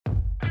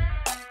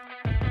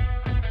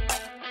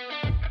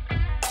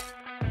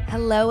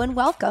Hello and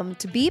welcome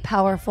to Be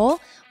Powerful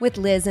with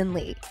Liz and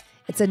Lee.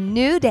 It's a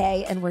new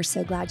day and we're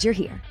so glad you're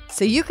here.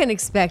 So you can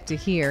expect to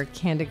hear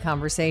candid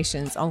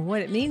conversations on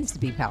what it means to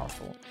be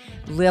powerful.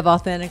 Live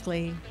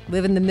authentically,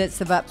 live in the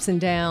midst of ups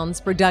and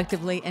downs,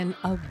 productively, and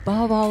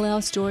above all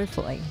else,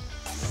 joyfully.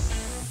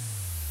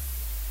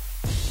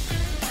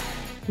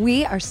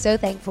 We are so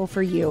thankful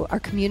for you, our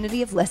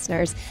community of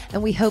listeners,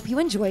 and we hope you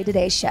enjoy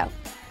today's show.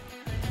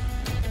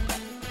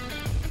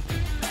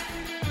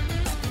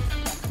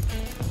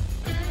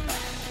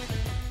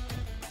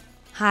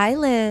 Hi,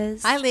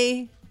 Liz. Hi,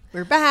 Lee.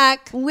 We're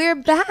back. We're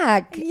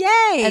back.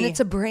 Yay. And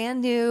it's a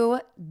brand new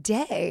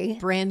day.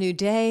 Brand new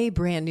day,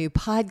 brand new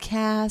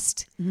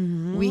podcast.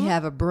 Mm-hmm. We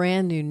have a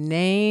brand new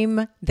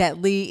name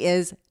that Lee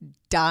is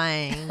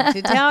dying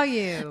to tell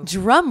you.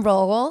 Drum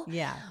roll.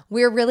 Yeah.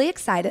 We're really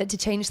excited to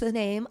change the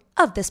name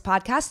of this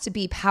podcast to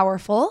Be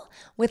Powerful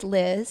with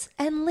Liz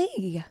and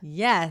Lee.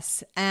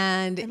 Yes.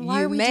 And why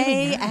you are we may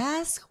doing that?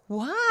 ask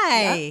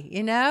why,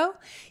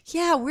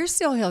 Yeah, we're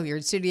still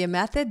Hilliard Studio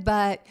Method,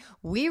 but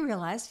we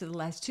realized for the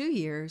last 2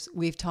 years,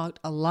 we've talked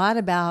a lot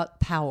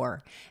about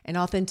power and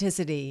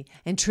authenticity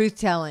and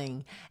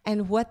truth-telling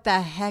and what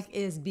the heck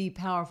is Be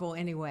Powerful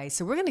anyway.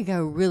 So we're going to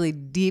go really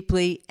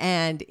deeply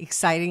and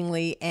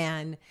excitingly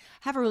and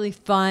have a really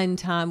fun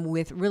time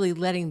with really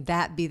letting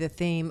that be the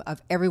theme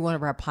of every one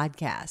of our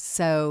podcasts.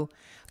 So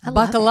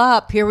buckle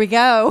up. Here we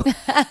go.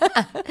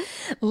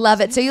 Love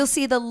it. So you'll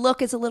see the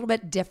look is a little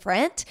bit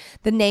different.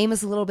 The name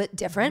is a little bit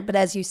different. But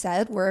as you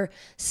said, we're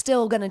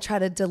still going to try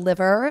to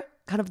deliver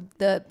kind of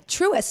the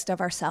truest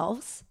of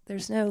ourselves.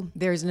 There's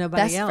nobody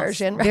best else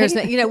version, right? There's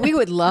no, we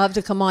would love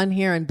to come on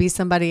here and be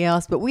somebody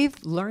else, but we've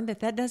learned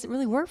that doesn't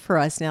really work for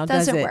us now,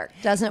 does it?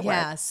 Doesn't work.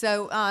 Yeah.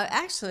 So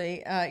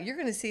actually, you're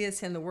going to see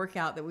us in the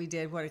workout that we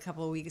did, a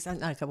couple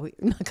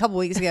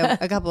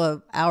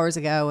of hours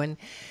ago. And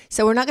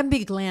so we're not going to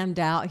be glammed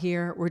out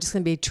here. We're just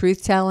going to be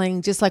truth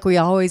telling, just like we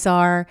always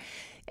are.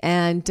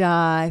 And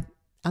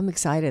I'm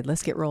excited.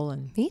 Let's get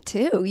rolling. Me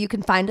too. You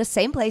can find us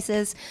same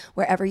places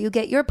wherever you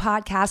get your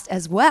podcast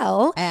as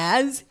well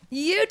as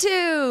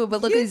YouTube.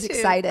 But look who's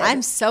excited.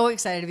 I'm so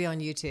excited to be on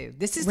YouTube.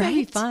 This is going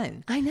to be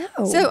fun. I know.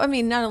 So,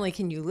 not only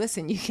can you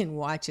listen, you can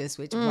watch us,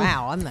 which,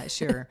 wow, I'm not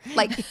sure.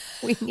 Like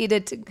we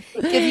needed to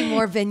give you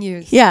more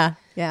venues. Yeah.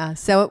 Yeah.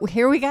 So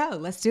here we go.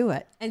 Let's do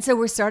it. And so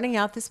we're starting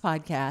out this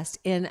podcast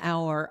in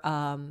our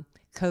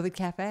COVID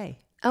cafe.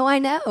 Oh, I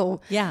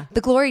know. Yeah. The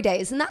glory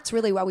days. And that's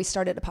really why we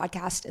started a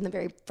podcast in the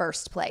very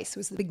first place. It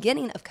was the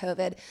beginning of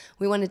COVID.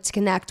 We wanted to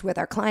connect with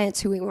our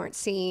clients who we weren't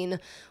seeing.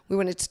 We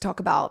wanted to talk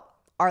about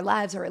our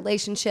lives, our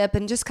relationship,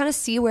 and just kind of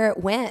see where it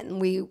went.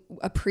 We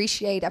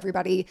appreciate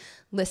everybody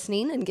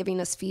listening and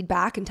giving us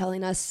feedback and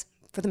telling us,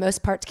 for the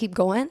most part, to keep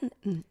going.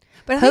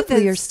 But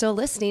hopefully you're still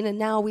listening. And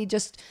now we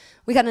got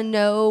to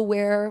know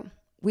where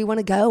we want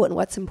to go and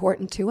what's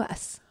important to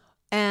us.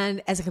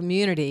 And as a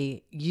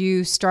community,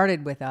 you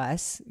started with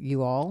us,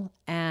 you all,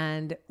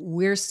 and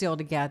we're still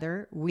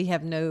together. We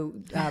have no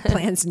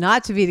plans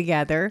not to be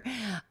together.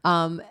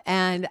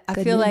 And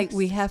I feel like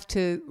we have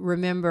to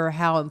remember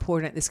how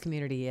important this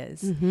community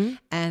is.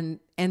 Mm-hmm.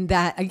 And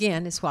that,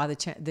 again, is why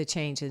the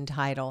change in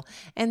title.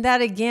 And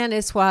that, again,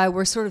 is why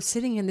we're sort of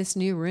sitting in this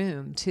new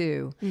room,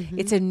 too. Mm-hmm.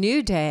 It's a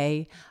new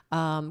day.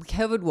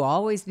 COVID will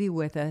always be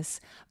with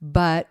us,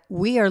 but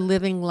we are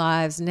living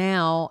lives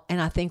now.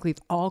 And I think we've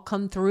all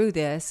come through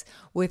this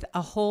with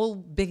a whole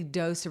big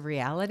dose of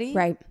reality.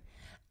 Right.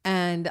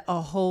 And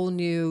a whole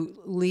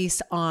new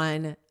lease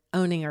on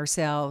owning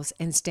ourselves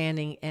and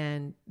standing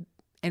and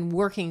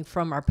working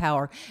from our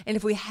power. And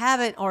if we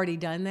haven't already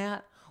done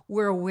that,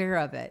 we're aware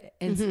of it.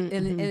 And,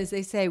 and as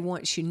they say,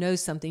 once you know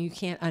something, you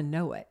can't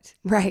unknow it.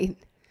 Right.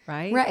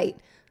 Right? Right.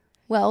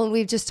 Well, and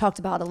we've just talked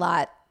about a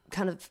lot,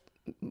 kind of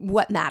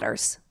what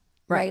matters,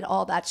 right?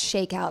 All that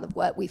shakeout of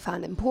what we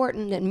find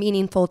important and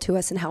meaningful to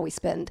us and how we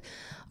spend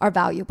our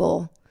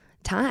valuable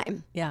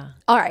time. Yeah.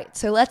 All right.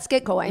 So let's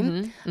get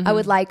going. I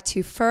would like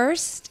to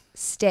first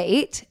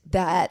state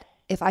that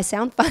if I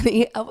sound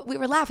funny, we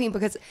were laughing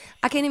because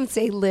I can't even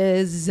say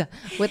Liz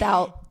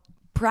without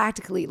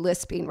practically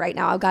lisping right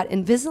now. I got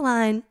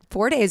Invisalign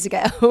 4 days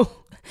ago.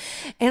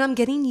 And I'm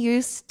getting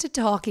used to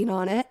talking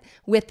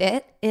with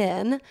it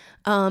in,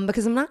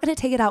 because I'm not going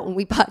to take it out when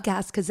we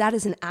podcast, because that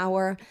is an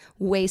hour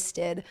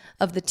wasted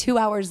of the 2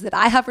 hours that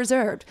I have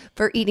reserved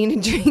for eating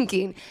and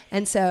drinking.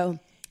 And so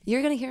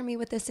you're going to hear me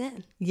with this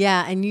in.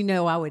 Yeah. And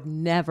I would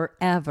never,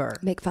 ever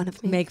make fun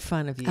of me. Make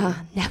fun of you.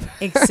 Never.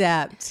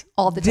 Except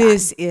all the time.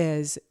 This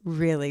is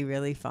really,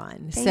 really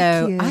fun.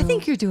 Thank you. I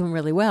think you're doing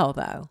really well,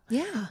 though.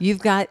 Yeah.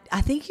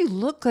 I think you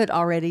look good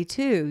already,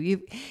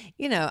 too.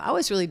 I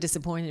was really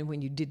disappointed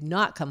when you did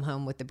not come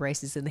home with the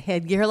braces and the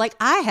headgear like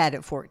I had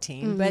at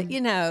 14. But,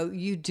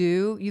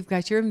 you've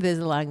got your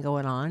Invisalign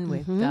going on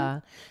with,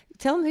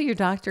 tell them who your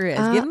doctor is.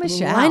 Give him a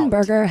shout.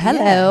 Lineberger,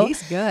 hello. Yeah,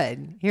 he's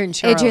good. Here in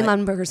Charlotte. Adrian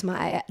Lineberger's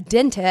my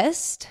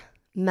dentist.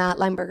 Matt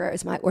Lineberger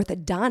is my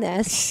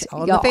orthodontist.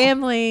 All the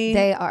family.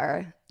 They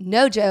are,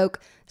 no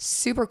joke,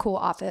 super cool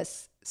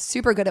office,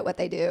 super good at what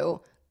they do,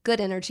 good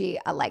energy.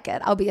 I like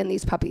it. I'll be in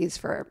these puppies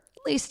for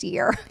least a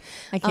year.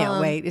 I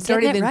can't wait. It's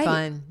getting already it been right.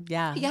 fun.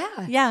 Yeah.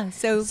 Yeah. Yeah.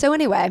 So So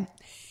anyway,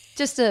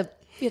 just a,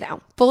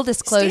 full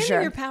disclosure. stand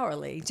in your power,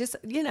 Lee. Just,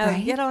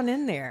 Right? get on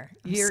in there.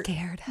 I'm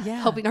scared.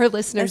 Yeah. Helping our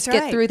listeners That's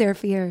get right. through their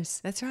fears.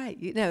 That's right.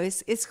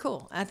 It's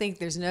cool. I think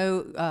there's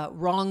no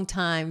wrong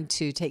time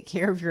to take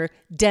care of your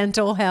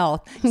dental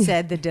health,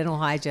 said the dental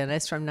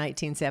hygienist from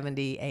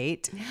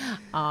 1978.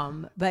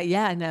 But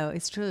yeah, no,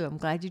 it's true. I'm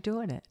glad you're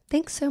doing it.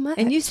 Thanks so much.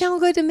 And you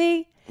sound good to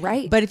me.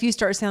 Right. But if you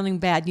start sounding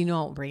bad, I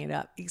won't bring it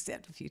up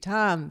except a few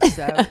times.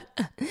 So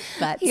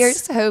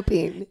Here's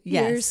hoping.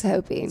 Yes. Here's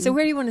hoping. So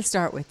where do you want to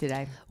start with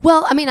today?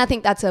 Well, I mean, I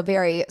think that's a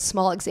very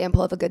small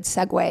example of a good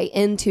segue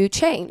into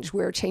change.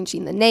 We're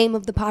changing the name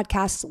of the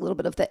podcast, a little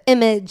bit of the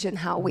image and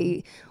how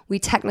we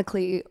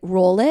technically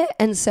roll it.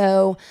 And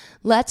so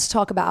let's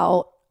talk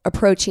about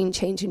approaching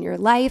change in your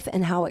life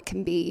and how it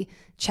can be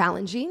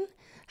challenging,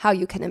 how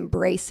you can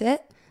embrace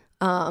it.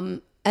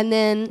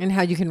 And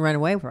how you can run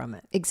away from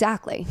it.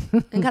 exactly.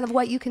 And kind of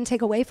what you can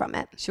take away from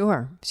it.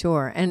 Sure.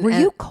 And Were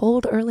you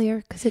cold earlier?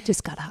 Because it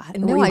just got hot. Or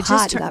No, were you I hot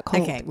just and got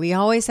cold? okay. We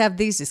always have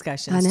these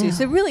discussions I know. too.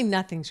 So really,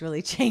 nothing's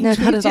really changed.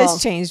 No, not we at just all.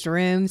 changed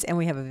rooms, and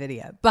we have a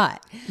video.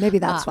 But Maybe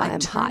that's why I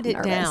I'm hot turned and it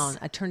nervous. down.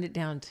 I turned it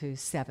down to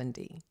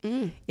 70.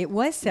 It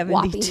was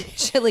Whopping 72.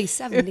 chilly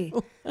 70.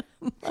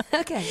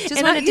 Okay. Just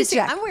And wanted to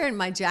check. I'm wearing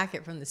my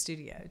jacket from the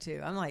studio too.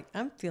 I'm like,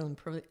 I'm feeling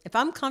pretty. If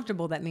I'm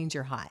comfortable, that means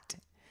you're hot.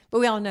 But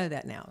we all know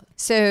that now.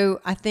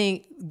 So I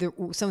think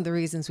some of the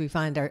reasons I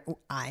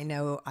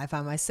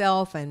find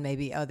myself, and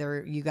maybe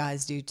you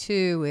guys do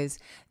too, is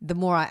the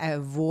more I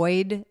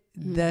avoid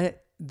the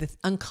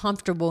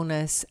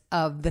uncomfortableness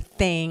of the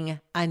thing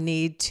I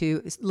need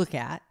to look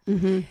at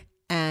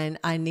and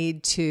I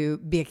need to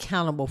be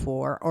accountable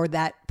for, or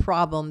that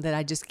problem that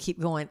I just keep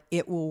going,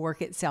 it will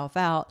work itself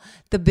out,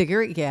 the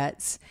bigger it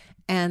gets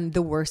and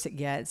the worse it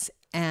gets.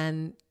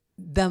 And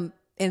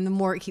the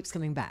more it keeps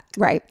coming back.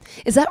 Right.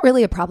 Is that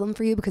really a problem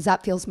for you? Because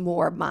that feels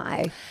more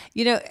my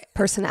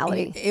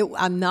personality.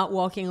 I'm not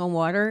walking on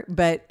water,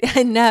 but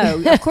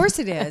no, of course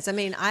it is. I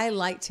mean, I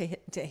like to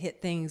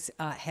hit things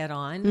head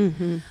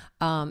on.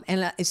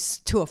 And it's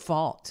to a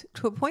fault,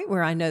 to a point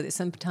where I know that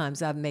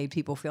sometimes I've made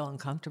people feel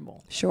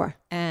uncomfortable. Sure.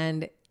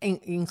 And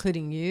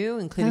including you,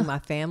 including my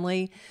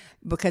family,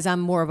 because I'm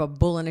more of a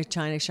bull in a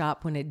china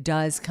shop when it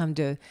does come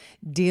to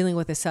dealing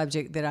with a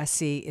subject that I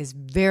see is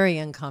very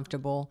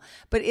uncomfortable.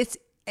 But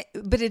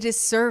it has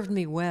served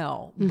me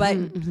well. But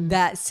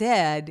that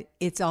said,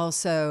 it's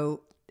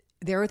also,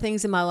 there are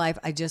things in my life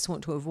I just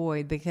want to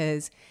avoid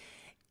because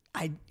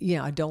I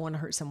don't want to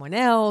hurt someone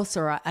else,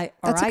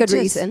 that's a good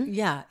reason.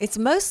 Yeah. It's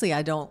mostly,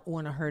 I don't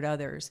want to hurt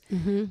others.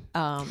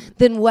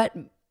 Then what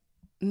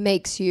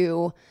makes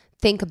you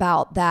think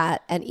about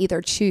that and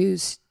either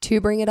choose to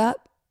bring it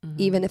up,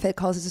 even if it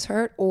causes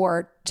hurt,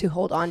 or to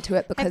hold on to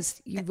it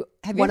because you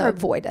want to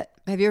avoid it?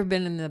 Have you ever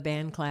been in the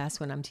band class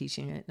when I'm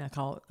teaching it and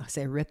I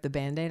say rip the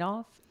Band-Aid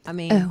off? I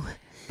mean,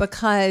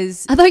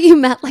 because I thought you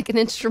meant like an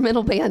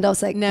instrumental band. I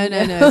was like, no.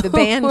 The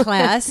band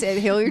class at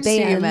Hilliard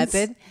Studio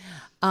Method,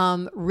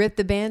 rip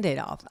the Band-Aid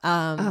off.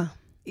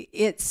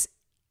 It's,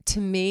 to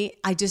me,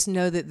 I just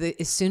know that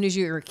as soon as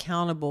you're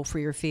accountable for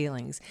your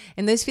feelings,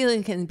 and those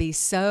feelings can be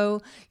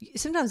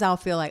sometimes I'll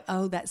feel like,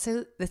 oh, that's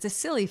a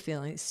silly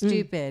feeling, it's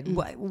stupid,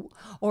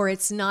 or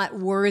it's not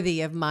worthy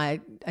of my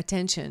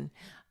attention.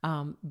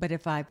 But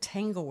if I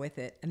tangle with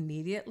it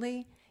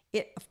immediately,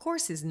 it of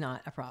course is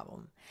not a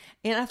problem.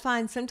 And I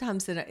find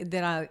sometimes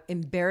that I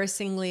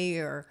embarrassingly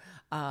or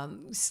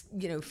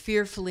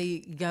fearfully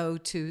go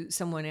to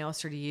someone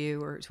else or to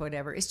you or to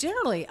whatever. It's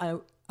generally a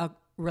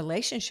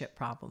relationship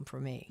problem for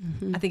me.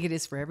 I think it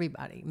is for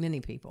everybody, many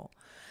people,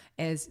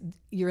 as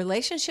your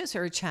relationships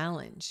are a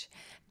challenge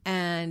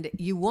and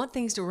you want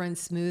things to run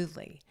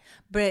smoothly,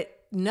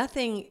 but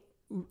nothing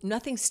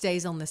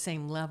stays on the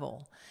same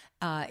level.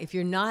 If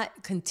you're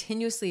not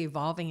continuously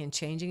evolving and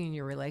changing in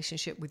your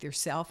relationship with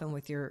yourself and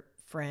with your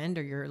friend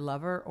or your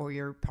lover or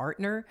your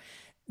partner,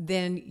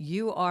 then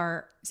you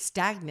are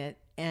stagnant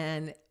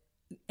and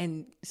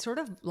sort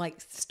of like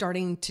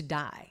starting to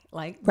die,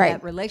 like right.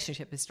 That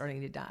relationship is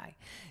starting to die.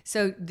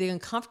 So the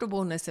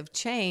uncomfortableness of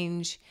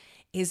change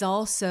is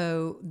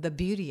also the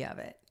beauty of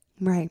it.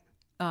 Right.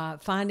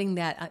 Finding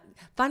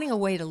a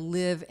way to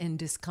live in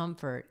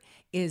discomfort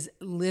is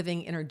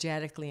living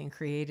energetically and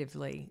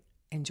creatively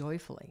and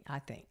joyfully, I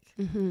think.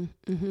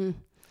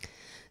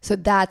 So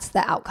that's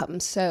the outcome.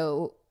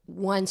 So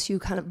once you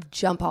kind of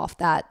jump off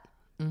that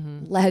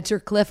ledge or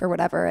cliff or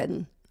whatever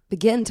and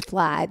begin to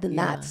fly, then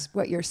that's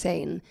what you're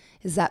saying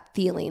is that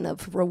feeling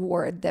of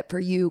reward that for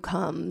you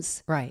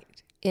comes right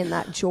in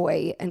that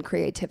joy and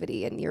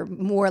creativity, and you're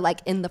more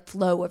like in the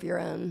flow of your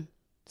own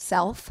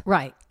self.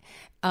 Right.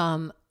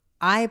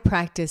 I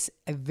practice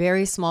a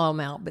very small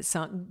amount, but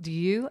do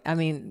you? I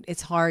mean,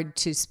 it's hard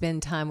to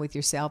spend time with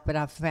yourself, but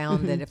I've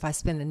found that if I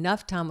spend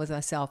enough time with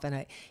myself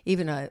and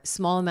even a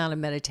small amount of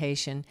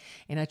meditation,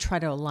 and I try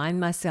to align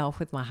myself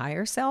with my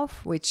higher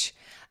self, which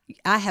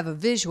I have a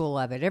visual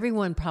of it.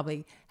 Everyone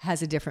probably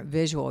has a different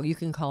visual. You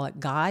can call it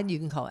God. You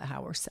can call it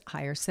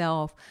higher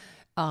self.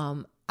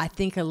 I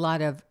think a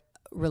lot of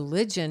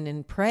religion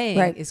and praying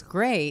Right. is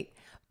great,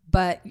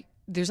 but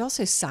there's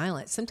also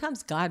silence.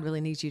 Sometimes God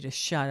really needs you to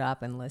shut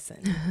up and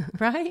listen,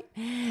 right?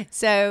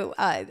 So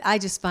I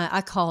just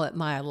I call it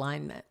my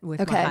alignment with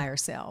my Okay. higher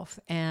self,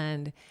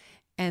 and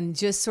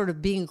just sort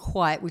of being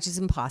quiet, which is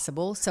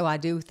impossible. So I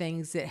do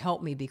things that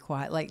help me be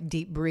quiet, like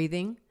deep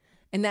breathing.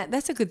 And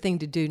that's a good thing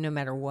to do no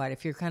matter what.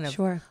 If you're kind of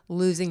Sure.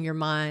 losing your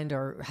mind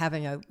or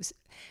having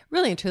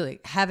really and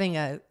truly having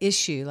a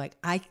issue, like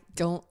I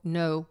don't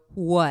know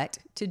what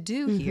to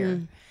do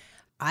here.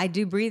 I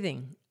do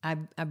breathing. I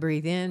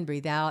breathe in,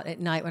 breathe out. At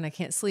night when I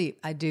can't sleep,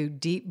 I do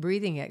deep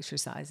breathing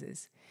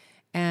exercises,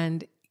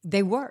 and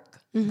they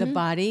work. The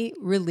body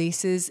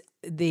releases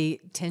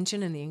the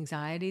tension and the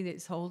anxiety that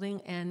it's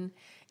holding, and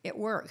it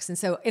works. And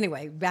so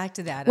anyway, back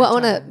to that. Well, I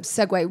want to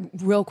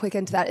segue real quick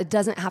into that. It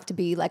doesn't have to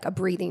be like a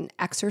breathing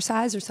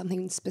exercise or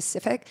something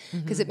specific,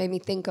 because it made me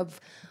think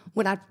of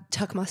when I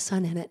tuck my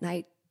son in at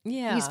night.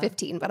 Yeah. He's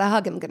 15, but I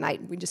hug him goodnight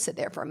and we just sit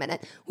there for a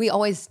minute. We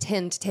always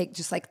tend to take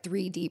just like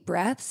 3 deep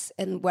breaths,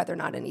 and whether or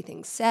not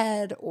anything's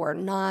said or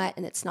not,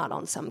 and it's not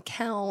on some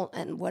count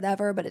and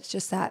whatever, but it's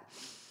just that.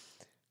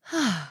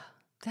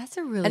 That's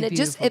a really And it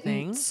beautiful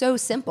thing. it's so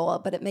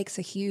simple, but it makes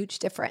a huge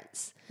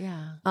difference.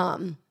 Yeah.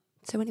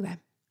 So anyway,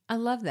 I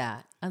love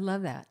that. I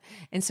love that.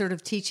 And sort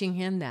of teaching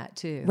him that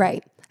too.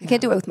 right. I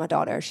can't do it with my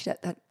daughter.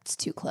 That's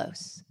too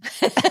close.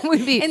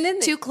 We'd be And then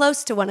too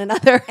close to one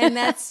another. And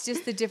that's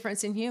just the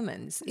difference in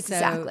humans.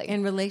 Exactly. So,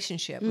 in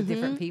relationship with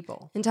different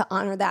people. And to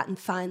honor that and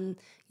find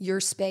your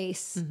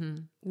space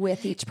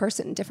with each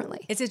person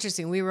differently. It's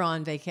interesting. We were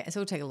on vacation. So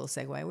we'll take a little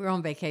segue. We were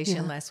on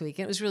vacation last week,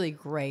 and it was really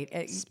great.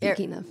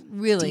 Speaking of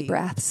really deep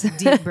breaths.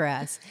 deep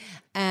breaths.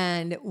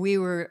 And we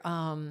were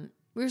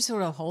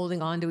sort of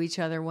holding on to each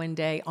other one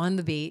day on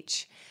the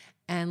beach.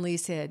 And Lee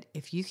said,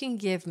 if you can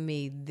give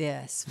me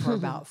this for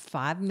about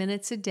 5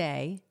 minutes a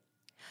day,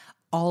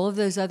 all of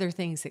those other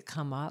things that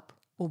come up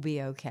will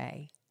be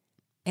okay.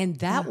 And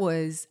that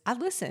was, I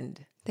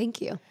listened. Thank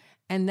you.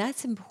 And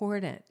that's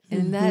important.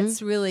 And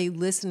that's really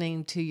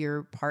listening to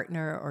your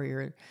partner or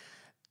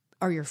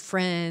your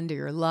friend or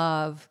your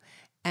love,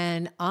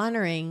 and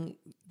honoring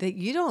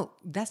that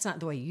that's not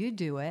the way you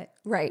do it.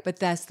 Right. But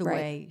that's the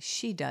way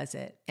she does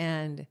it.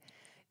 And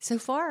so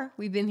far,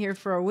 we've been here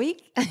for a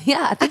week.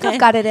 Yeah, I think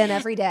I've got it in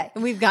every day.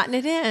 And we've gotten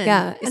it in.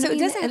 Yeah. So it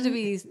doesn't have to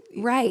be.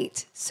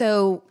 Right.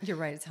 So You're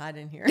right. It's hot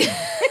in here.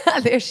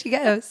 there she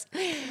goes.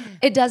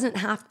 It doesn't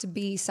have to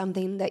be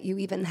something that you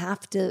even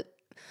have to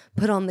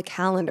put on the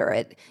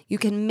calendar. You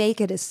can make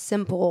it as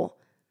simple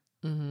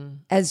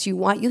as you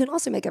want. You can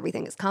also make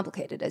everything as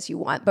complicated as you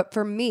want. But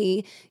for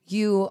me,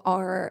 you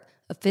are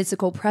a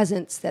physical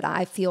presence that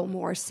I feel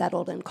more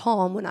settled and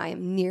calm when I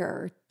am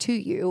nearer to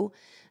you.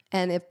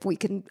 And if we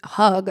can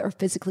hug or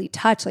physically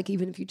touch, like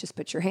even if you just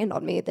put your hand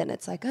on me, then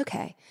it's like,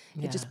 okay,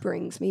 it just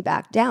brings me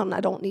back down. I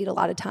don't need a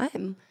lot of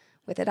time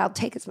with it. I'll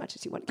take as much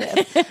as you want to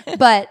give.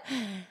 But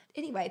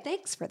anyway,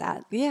 thanks for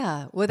that.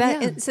 Yeah. Well,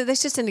 so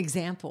that's just an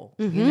example,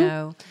 you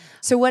know.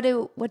 So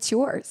what's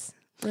yours?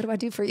 What do I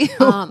do for you?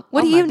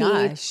 What do you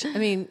need? Gosh. I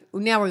mean,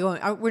 now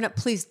we're not,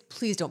 please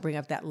don't bring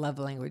up that love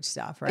language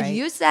stuff, right?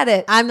 You said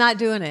it. I'm not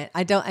doing it.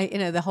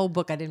 The whole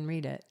book, I didn't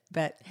read it,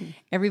 but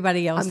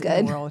everybody else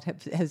in the world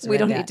has read We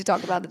don't that. need to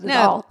talk about it at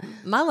all.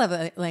 My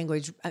love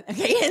language,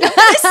 okay,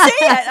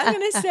 I'm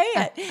going to say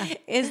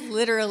it, is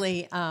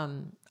literally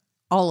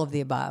all of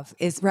the above.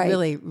 Is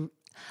really...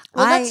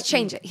 Well, let's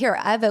change it. Here,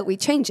 I vote we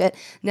change it.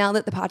 Now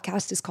that the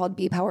podcast is called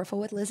Be Powerful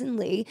with Liz and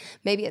Lee,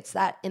 maybe it's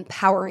that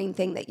empowering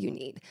thing that you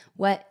need.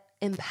 What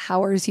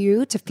empowers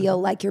you to feel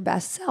like your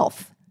best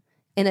self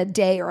in a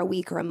day or a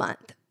week or a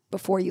month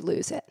before you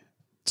lose it?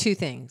 2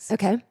 things.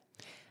 Okay.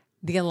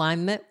 The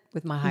alignment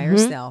with my higher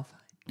self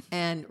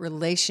and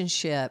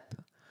relationship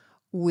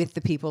with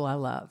the people I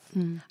love.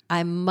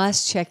 I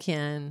must check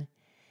in,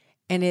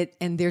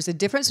 and there's a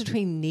difference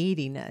between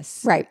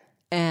neediness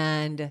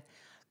and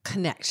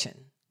connection.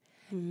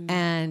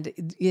 And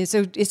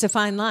so it's a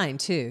fine line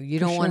too. You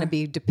don't want to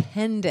be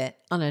dependent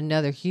on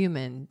another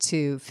human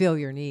to fill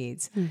your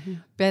needs.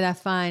 But I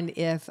find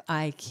if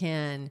I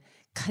can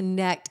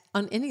connect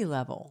on any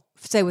level,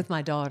 say with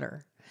my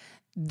daughter,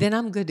 then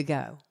I'm good to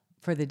go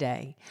for the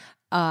day.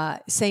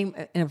 Same,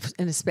 and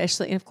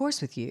especially, and of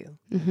course with you,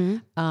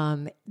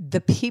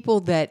 the people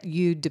that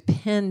you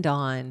depend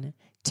on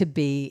to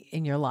be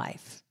in your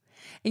life.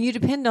 And you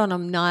depend on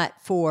them not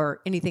for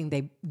anything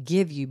they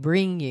give you,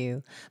 bring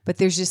you, but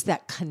there's just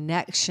that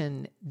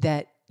connection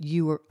that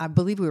I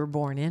believe we were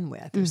born in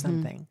with or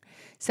something.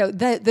 So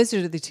those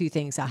are the 2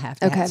 things I have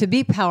to have. To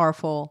be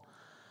powerful,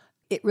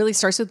 it really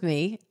starts with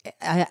me.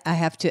 I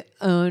have to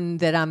own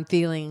that I'm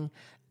feeling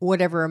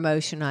whatever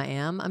emotion I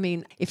am. I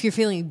mean, if you're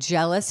feeling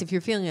jealous, if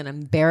you're feeling an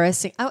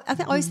embarrassing, I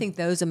always think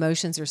those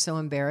emotions are so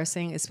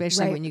embarrassing,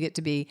 especially when you get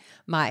to be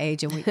my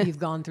age and you've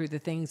gone through the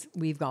things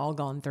we've all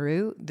gone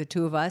through, the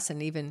 2 of us,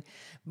 and even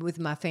with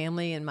my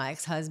family and my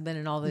ex-husband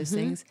and all those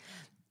things.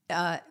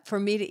 For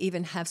me to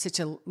even have such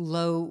a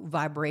low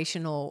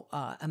vibrational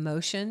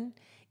emotion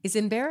is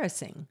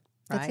embarrassing.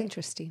 That's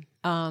interesting.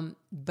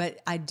 But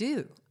I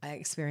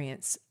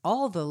experience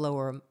all the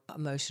lower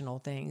emotional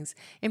things,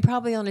 and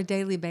probably on a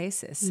daily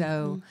basis.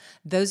 So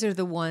those are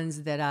the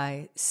ones that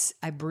I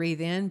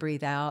breathe in,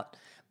 breathe out,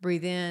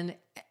 breathe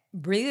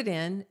it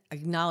in,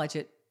 acknowledge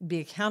it, be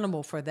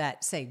accountable for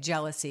that, say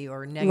jealousy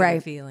or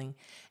negative feeling.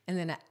 And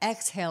then I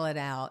exhale it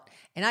out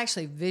and I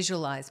actually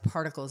visualize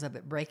particles of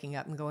it breaking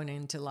up and going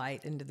into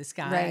light, into the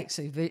sky. Right.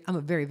 Actually, I'm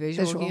a very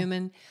visual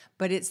human,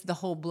 but it's the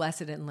whole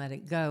bless it and let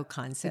it go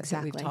concept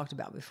that we've talked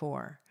about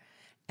before.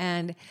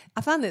 And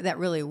I find that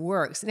really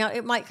works. Now,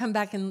 it might come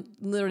back in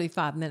literally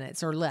 5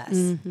 minutes or less,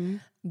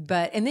 and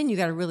then you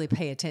got to really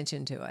pay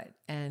attention to it.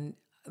 And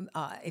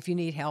if you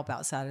need help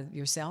outside of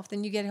yourself,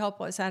 then you get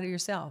help outside of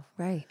yourself.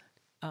 Right.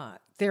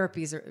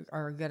 Therapies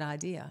are a good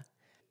idea.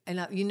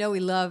 And we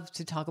love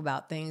to talk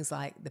about things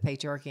like the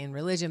patriarchy and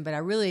religion, but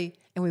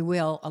and we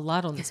will a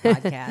lot on this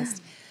podcast,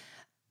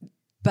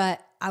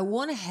 but I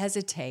want to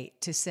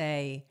hesitate to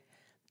say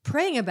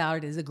praying about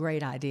it is a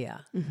great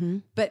idea,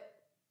 but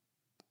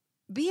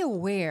be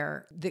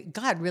aware that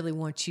God really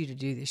wants you to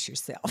do this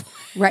yourself.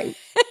 Right.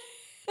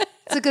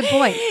 That's a good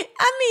point.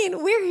 I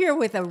mean, we're here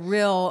with a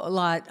real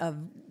lot of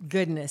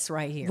goodness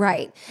right here.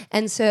 Right.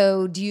 And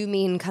so do you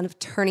mean kind of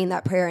turning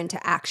that prayer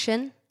into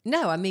action?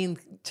 No, I mean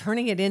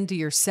turning it into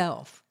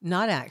yourself,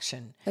 not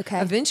action. Okay.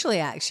 Eventually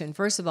action.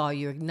 First of all,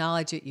 you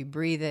acknowledge it, you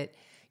breathe it,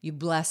 you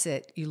bless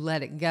it, you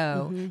let it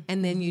go,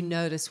 and then you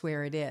notice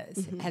where it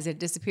is. Has it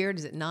disappeared?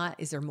 Is it not?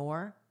 Is there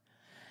more?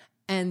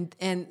 And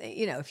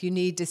if you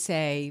need to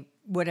say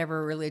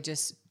whatever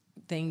religious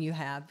thing you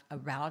have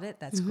about it,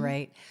 that's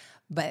great.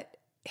 But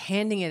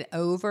handing it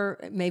over,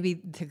 maybe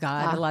to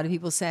God, a lot of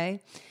people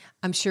say,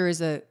 I'm sure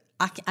to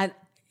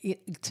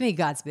me,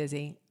 God's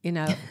busy.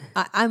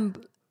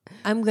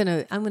 I'm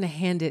gonna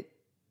hand it.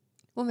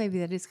 Well, maybe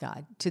that is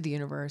God, to the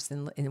universe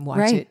and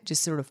watch it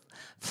just sort of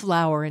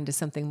flower into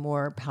something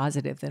more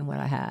positive than what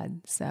I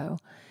had. So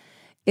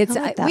it's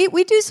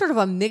we do sort of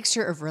a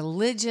mixture of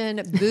religion,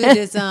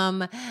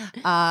 Buddhism,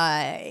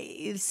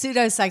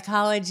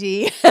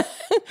 pseudo-psychology,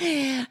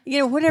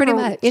 whatever. Pretty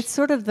much. It's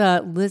sort of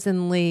the Liz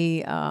and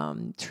Lee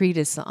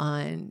treatise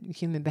on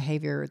human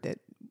behavior that,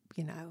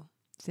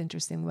 it's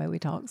interesting the way we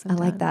talk sometimes.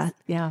 I like that.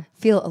 Yeah.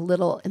 Feel a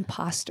little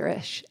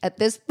imposterish at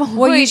this point.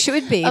 Well, you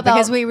should be,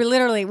 because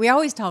we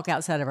always talk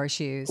outside of our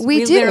shoes.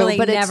 We do, literally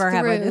but never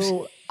it's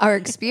through our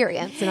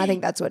experience. And I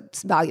think that's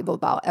what's valuable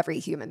about every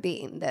human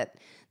being, that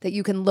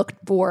you can look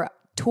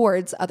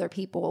towards other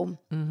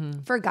people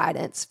for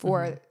guidance,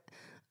 for,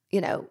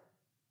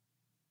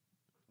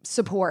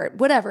 support,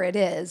 whatever it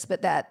is,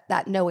 but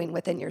that knowing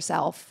within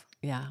yourself.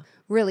 Yeah.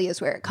 Really is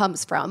where it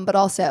comes from. But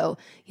also,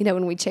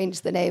 when we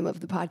changed the name of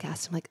the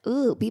podcast, I'm like,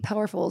 ooh, Be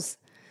Powerful's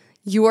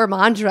your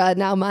mantra.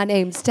 Now my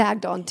name's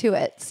tagged onto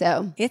it.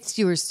 So it's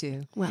yours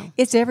too. Well,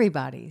 it's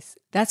everybody's.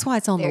 That's why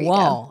it's on the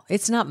wall.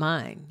 It's not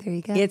mine. There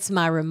you go. It's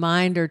my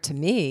reminder to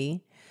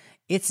me.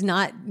 It's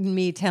not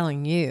me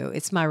telling you.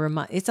 It's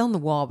it's on the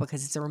wall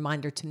because it's a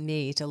reminder to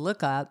me to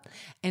look up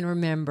and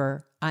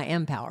remember I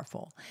am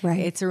powerful. Right.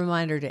 It's a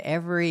reminder to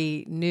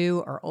every new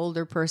or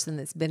older person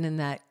that's been in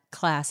that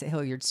class at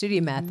Hilliard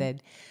Studio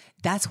Method.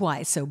 That's why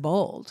it's so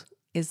bold.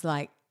 It's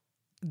like,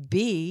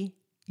 be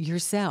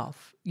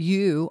yourself.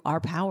 You are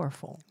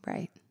powerful.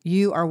 Right.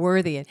 You are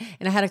worthy. And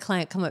I had a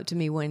client come up to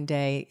me one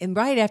day, and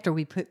right after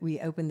we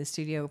opened the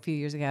studio a few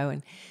years ago,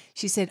 and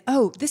she said,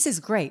 "Oh, this is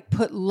great.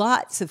 Put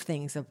lots of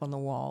things up on the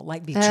wall,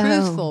 like be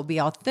truthful,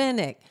 be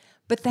authentic."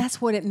 But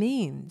that's what it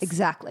means.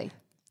 Exactly.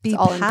 Be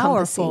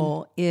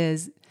powerful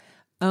is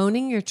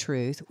owning your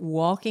truth,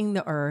 walking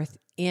the earth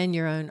in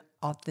your own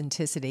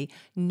authenticity,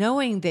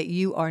 knowing that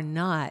you are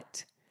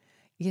not,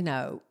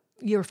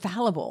 you're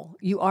fallible.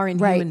 You are in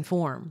human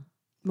form.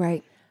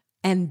 Right.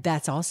 And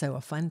that's also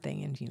a fun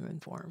thing in human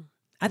form.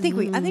 I think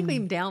we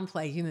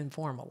downplay human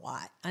form a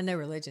lot. I know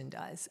religion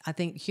does. I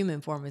think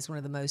human form is one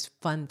of the most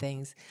fun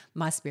things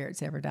my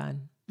spirit's ever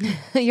done.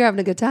 You're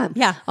having a good time.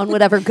 Yeah. On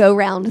whatever go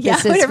round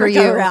this is for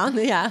you.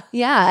 Yeah.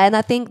 Yeah. And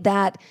I think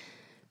that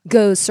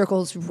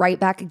circles right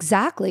back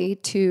exactly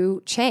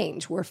to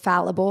change. We're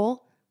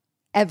fallible.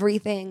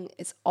 Everything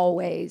is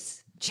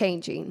always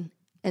changing.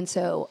 And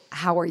so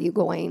how are you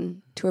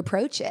going to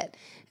approach it?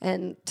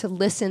 And to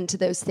listen to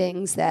those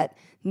things that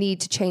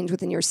need to change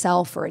within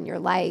yourself or in your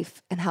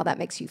life, and how that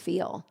makes you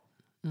feel,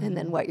 and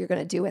then what you're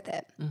going to do with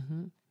it.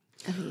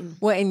 I mean,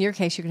 well, in your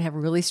case, you're going to have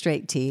really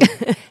straight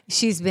teeth.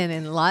 She's been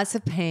in lots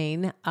of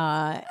pain,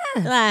 a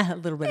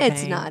little bit of pain.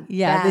 It's not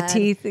bad. The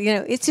teeth,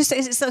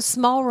 it's a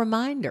small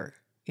reminder,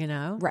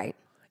 Right.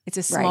 It's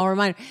a small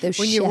reminder. Those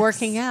when shifts. you're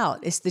working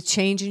out, it's the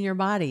change in your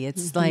body.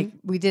 It's like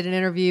we did an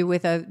interview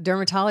with a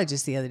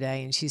dermatologist the other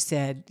day, and she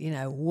said,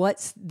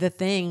 what's the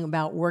thing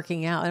about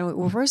working out? And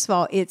well, first of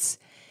all, it's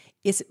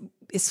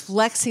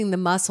flexing the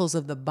muscles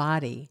of the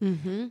body,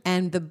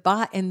 and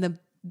the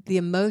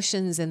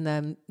emotions and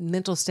the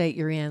mental state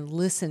you're in.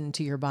 Listen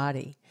to your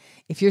body.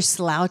 If you're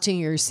slouching,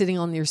 you're sitting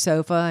on your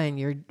sofa and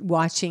you're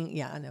watching.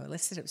 Yeah, I know.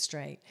 Let's sit up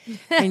straight.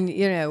 And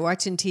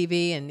watching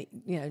TV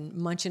and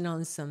munching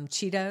on some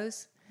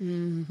Cheetos.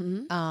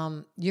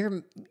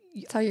 you're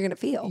That's how you're going to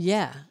feel.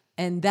 yeah,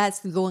 and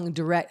that's going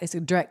direct. It's a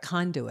direct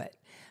conduit,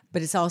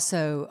 but it's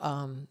also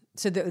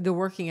so the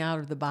working out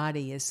of the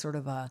body is sort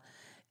of the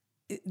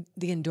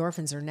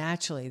endorphins are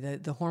naturally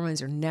the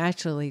hormones are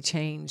naturally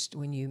changed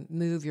when you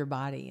move your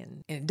body,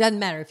 and it doesn't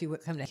matter if you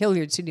come to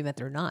Hilliard City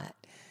Method or not.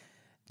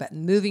 But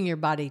moving your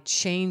body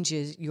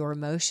changes your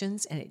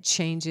emotions and it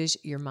changes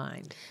your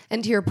mind.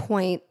 And to your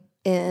point,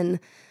 in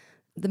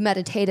the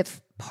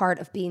meditative part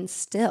of being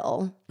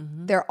still,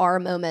 there are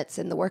moments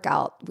in the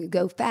workout. We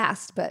go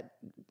fast, but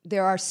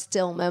there are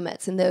still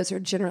moments. And those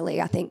are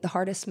generally, I think, the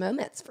hardest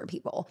moments for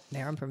people.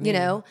 They are for me. You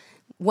know,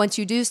 once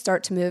you do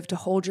start to move, to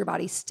hold your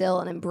body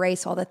still and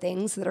embrace all the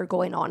things that are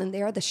going on in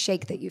there, the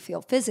shake that you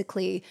feel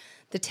physically,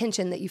 the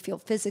tension that you feel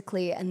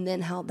physically, and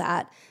then how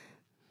that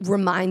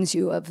reminds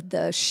you of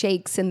the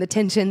shakes and the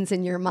tensions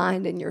in your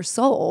mind and your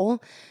soul.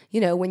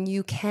 You know, when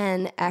you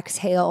can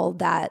exhale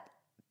that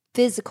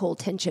physical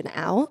tension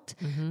out,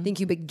 I think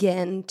you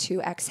begin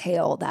to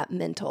exhale that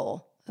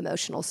mental,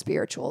 emotional,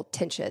 spiritual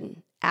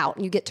tension out,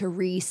 and you get to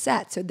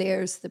reset. So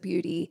there's the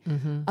beauty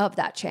of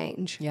that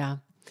change. Yeah.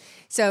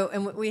 So,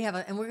 and we have,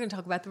 and we're going to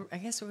talk about I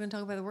guess we're going to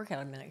talk about the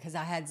workout in a minute, because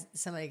I had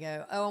somebody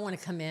go, "Oh, I want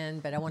to come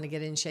in, but I want to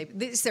get in shape."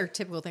 This is their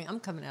typical thing.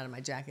 I'm coming out of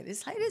my jacket. It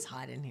is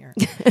hot in here.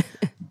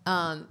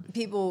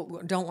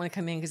 People don't want to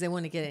come in because they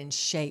want to get in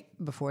shape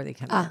before they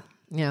come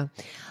in. Yeah.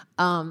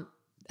 I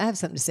have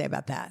something to say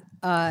about that.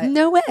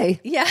 No way.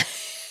 Yeah.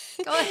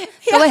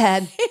 Go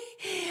ahead.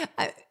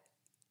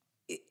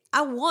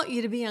 I want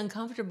you to be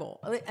uncomfortable.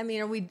 I mean,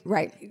 are we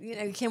Right? You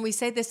know, can we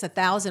say this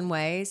 1,000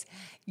 ways?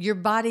 Your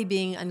body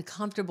being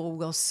uncomfortable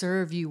will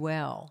serve you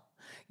well.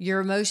 Your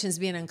emotions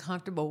being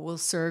uncomfortable will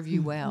serve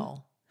you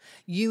well.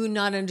 You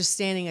not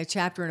understanding a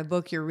chapter in a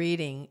book you're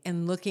reading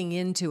and looking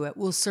into it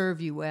will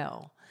serve you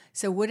well.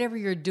 So whatever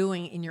you're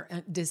doing in your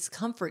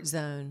discomfort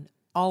zone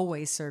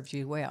always serves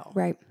you well.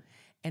 Right.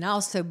 And I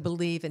also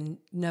believe and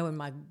know in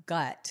my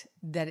gut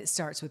that it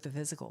starts with the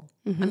physical.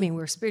 I mean,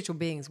 we're spiritual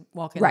beings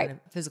walking in a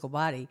physical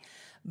body,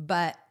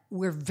 but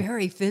we're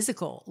very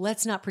physical.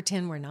 Let's not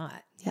pretend we're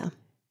not. Yeah.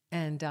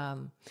 And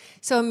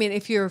so, I mean,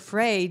 if you're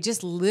afraid,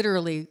 just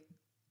literally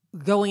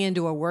going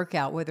into a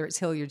workout, whether it's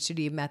Hilliard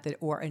City Method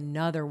or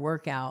another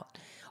workout,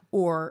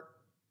 or,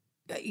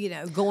 you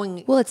know,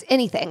 going. Well, it's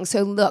anything.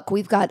 So look,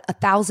 we've got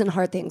 1,000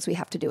 hard things we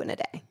have to do in a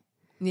day.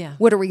 Yeah.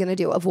 What are we going to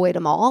do? Avoid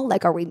them all?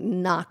 Like, are we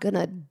not going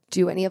to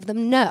do any of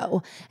them?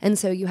 No. And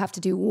so you have to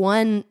do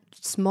one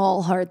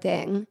small hard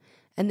thing,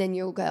 and then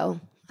you'll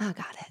go, I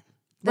got it.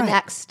 The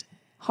next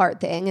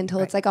hard thing until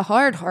it's like a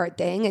hard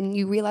thing, and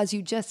you realize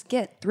you just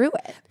get through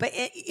it. But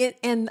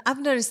and I've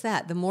noticed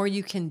that the more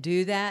you can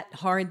do that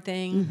hard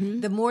thing,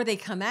 the more they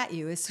come at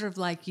you. It's sort of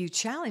like you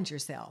challenge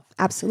yourself.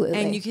 Absolutely.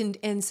 And you can,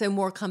 and so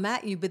more come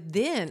at you. But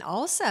then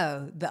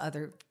also the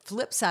other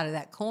flip side of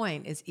that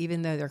coin is,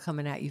 even though they're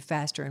coming at you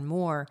faster and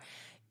more,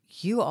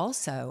 you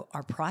also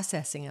are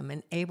processing them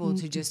and able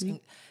to just, you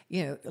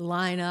know,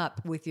 line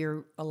up with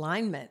your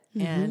alignment,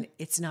 and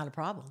it's not a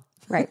problem.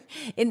 Right.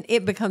 And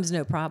it becomes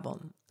no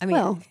problem. I mean,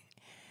 Well,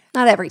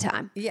 not every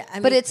time. Yeah, I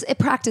but mean- it's a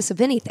practice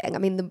of anything. I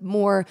mean, the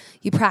more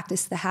you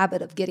practice the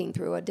habit of getting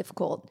through a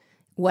difficult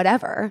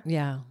whatever,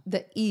 yeah.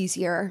 the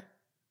easier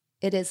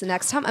it is the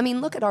next time. I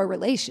mean, look at our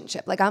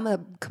relationship. Like, I'm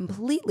a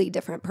completely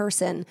different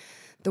person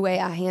the way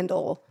I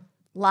handle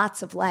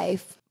lots of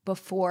life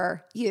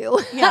before you.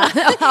 Yeah. I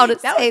don't know how to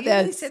say You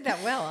really this. said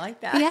that well. I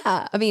like that.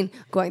 Yeah. I mean,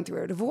 going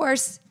through a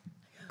divorce,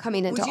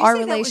 coming into Would you our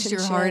say relationship. that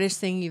was your hardest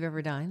thing you've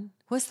ever done?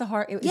 What's the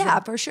hard? Yeah,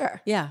 for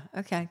sure. Yeah.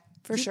 Okay.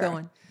 For Keep sure.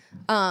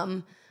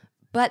 going.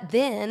 But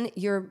then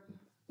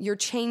you're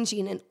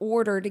changing in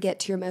order to get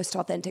to your most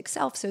authentic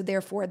self. So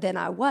therefore, then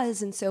I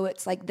was. And so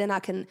it's like, then I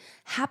can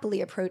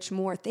happily approach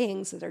more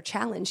things that are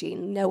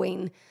challenging,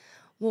 knowing,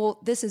 well,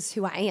 this is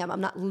who I am.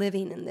 I'm not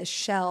living in this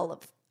shell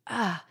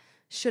of,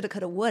 shoulda,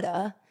 coulda,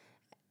 woulda.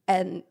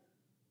 And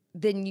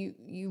then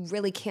you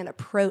really can't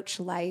approach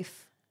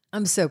life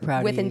I'm so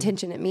proud with of you.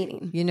 intention and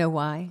meaning. You know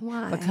why?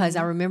 Why? Because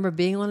I remember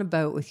being on a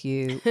boat with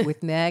you,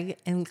 with Meg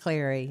and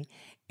Clary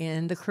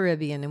in the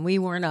Caribbean, and we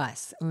weren't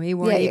us. We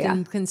weren't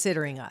even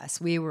considering us.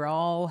 We were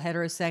all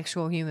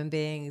heterosexual human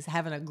beings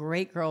having a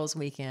great girls'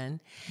 weekend.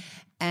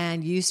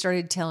 And you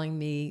started telling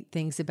me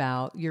things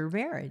about your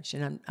marriage.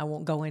 And I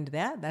won't go into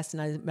that. That's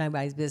not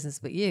nobody's business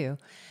but you.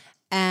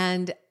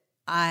 And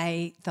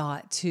I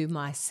thought to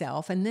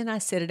myself, and then I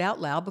said it out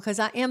loud because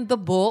I am the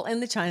bull in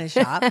the china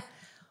shop.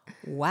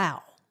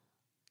 Wow.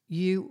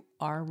 You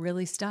are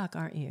really stuck,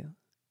 aren't you?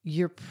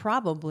 You're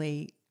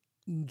probably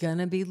going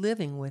to be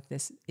living with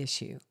this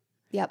issue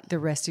the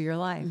rest of your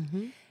life.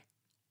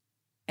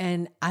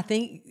 And I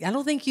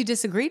don't think you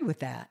disagreed with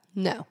that.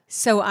 No.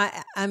 So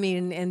I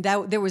mean, and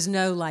that there was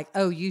no like,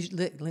 oh, you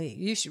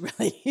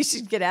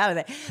should get out of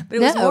that. But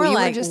it was more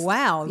like,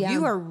 wow,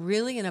 you are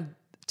really in a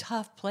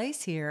tough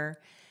place here.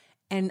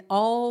 And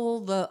all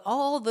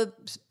the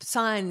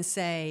signs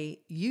say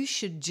you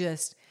should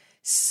just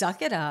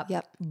suck it up,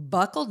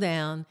 buckle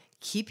down,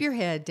 keep your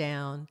head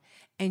down,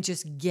 and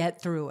just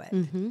get through it.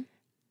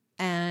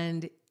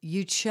 And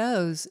you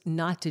chose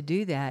not to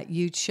do that.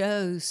 You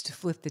chose to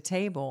flip the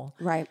table.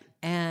 Right.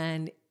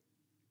 And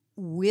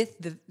with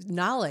the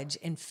knowledge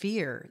and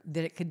fear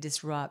that it could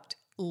disrupt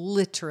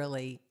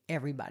literally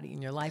everybody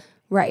in your life.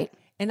 Right.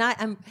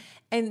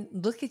 And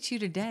look at you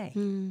today.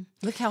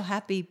 Look how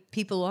happy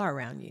people are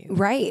around you.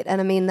 Right. And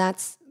I mean,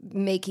 that's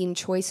making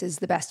choices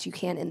the best you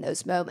can in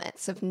those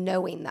moments of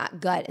knowing that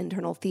gut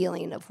internal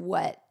feeling of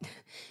what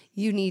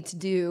you need to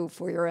do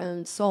for your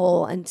own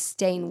soul and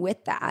staying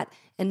with that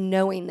and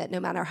knowing that no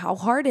matter how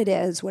hard it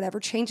is,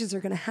 whatever changes are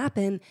going to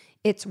happen,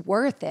 it's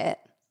worth it.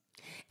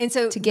 And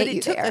so to get but it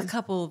you took there. a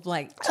couple of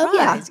tries. Oh,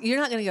 yeah. You're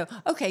not going to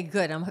go, okay,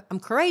 good. I'm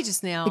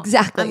courageous now.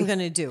 Exactly. I'm going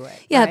to do it.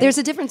 Yeah, right? there's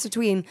a difference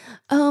between,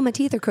 oh, my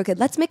teeth are crooked.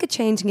 Let's make a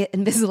change and get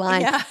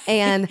Invisalign. Yeah.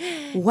 And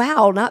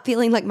wow, not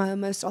feeling like my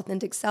most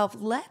authentic self.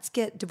 Let's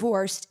get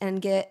divorced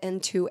and get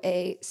into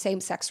a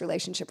same-sex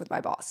relationship with my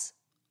boss.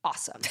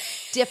 Awesome.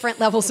 Different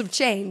levels of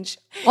change,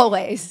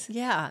 always.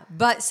 Yeah,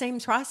 but same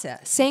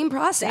process. Same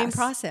process. Same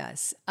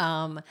process.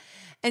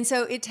 And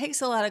so it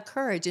takes a lot of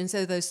courage. And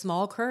so those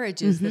small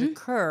courages that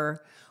occur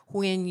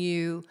when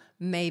you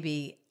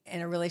maybe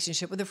in a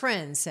relationship with a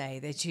friend, say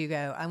that you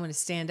go, I want to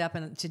stand up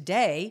and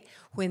today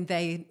when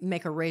they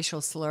make a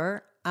racial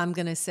slur, I'm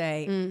going to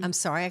say, I'm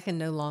sorry, I can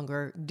no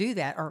longer do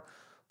that, or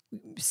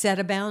set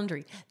a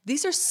boundary.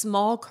 These are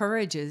small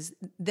courages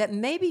that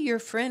maybe your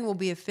friend will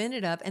be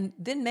offended of, and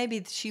then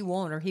maybe she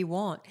won't or he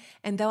won't,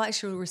 and they'll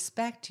actually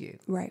respect you.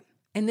 Right.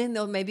 And then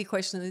they'll maybe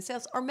question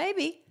themselves, or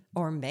maybe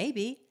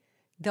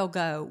they'll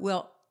go,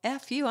 well,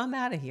 F you, I'm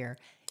out of here.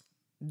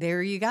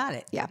 There you got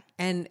it. Yeah.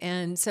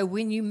 And so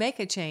when you make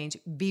a change,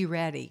 be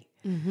ready.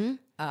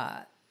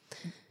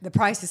 The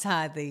price is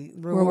high, the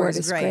reward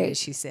is great, as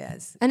she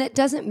says. And it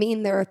doesn't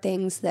mean there are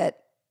things that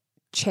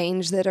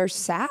change that are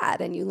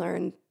sad and you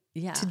learn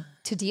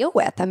to deal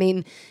with. I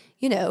mean,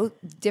 you know,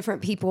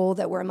 different people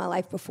that were in my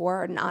life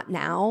before are not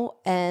now.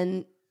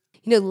 And,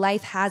 you know,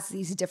 life has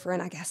these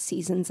different, I guess,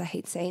 seasons. I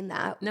hate saying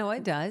that. No,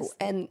 it does.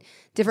 And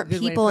different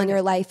people in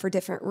your life for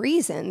different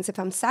reasons. If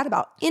I'm sad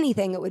about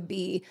anything, it would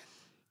be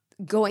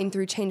going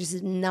through changes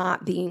and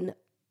not being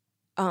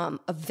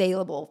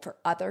available for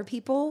other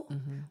people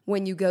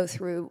when you go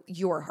through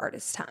your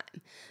hardest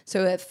time.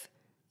 So if,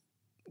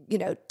 you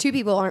know, two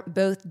people aren't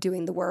both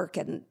doing the work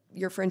and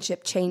your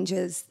friendship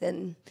changes,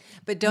 then...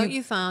 But don't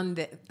you find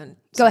that...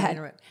 Go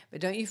ahead. But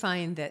don't you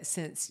find that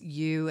since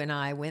you and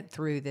I went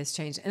through this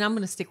change, and I'm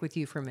going to stick with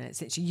you for a minute,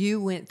 since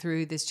you went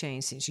through this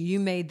change, since you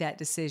made that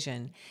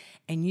decision,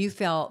 and you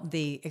felt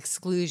the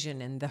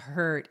exclusion and the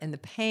hurt and the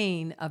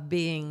pain of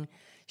being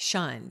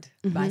shunned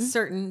by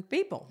certain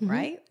people,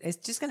 right? It's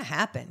just going to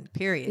happen,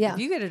 period. Yeah. If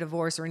you get a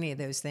divorce or any of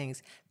those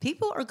things,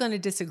 people are going to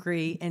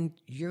disagree, and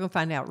you're going to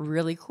find out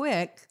really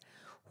quick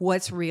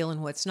what's real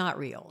and what's not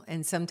real.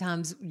 And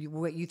sometimes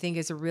what you think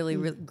is a really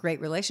great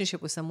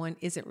relationship with someone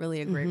isn't really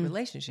a great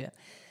relationship.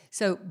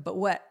 So, but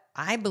what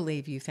I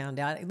believe you found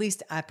out, at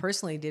least I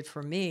personally did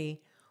for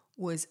me,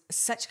 was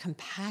such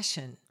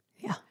compassion.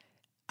 Yeah.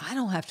 I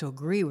don't have to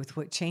agree with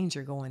what change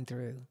you're going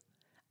through.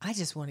 I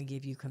just want to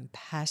give you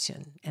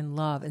compassion and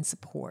love and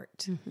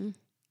support.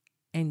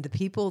 And the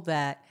people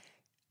that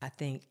I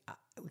think,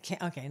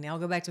 okay, now I'll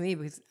go back to me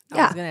because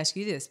I was going to ask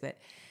you this, but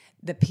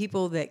the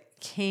people that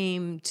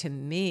came to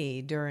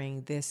me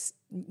during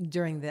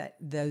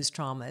those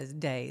trauma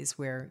days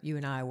where you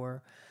and I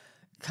were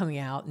coming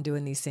out and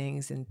doing these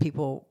things, and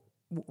people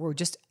were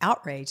just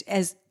outraged,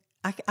 as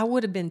I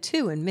would have been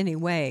too in many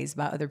ways,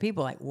 by other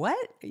people. Like, what?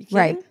 Are you kidding?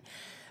 Right.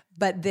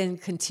 But then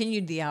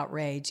continued the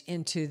outrage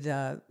into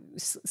the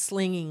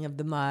slinging of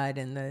the mud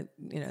and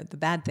the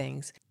bad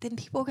things. Then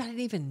people I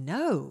didn't even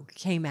know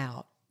came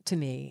out to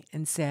me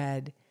and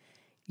said,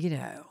 you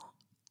know,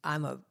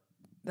 I'm a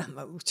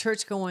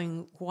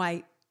church-going,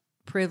 white,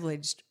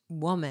 privileged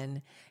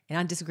woman, and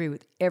I disagree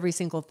with every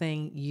single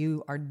thing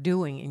you are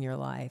doing in your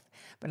life,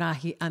 but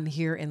I'm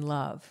here in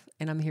love,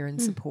 and I'm here in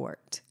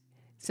support.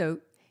 So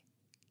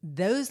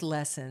those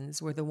lessons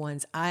were the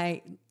ones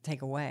I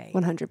take away.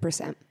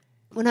 100%.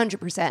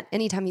 100%.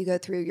 Anytime you go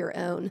through your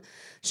own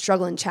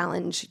struggle and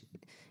challenge,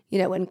 you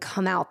know, and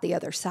come out the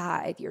other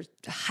side, you're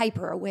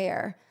hyper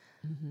aware,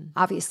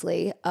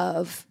 obviously,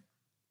 of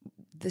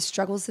the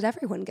struggles that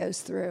everyone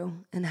goes through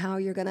and how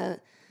you're going to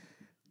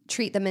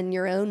treat them in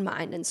your own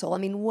mind and soul. I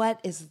mean, what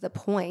is the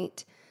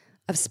point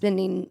of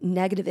spending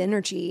negative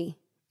energy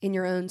in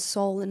your own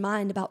soul and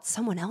mind about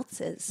someone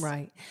else's?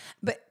 Right.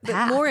 But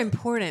more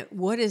important,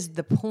 what is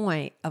the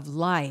point of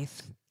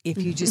life if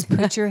you just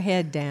put your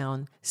head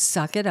down,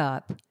 suck it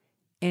up,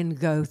 and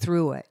go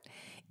through it?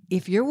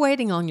 If you're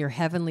waiting on your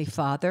Heavenly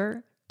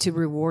Father to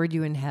reward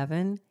you in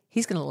heaven,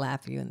 He's going to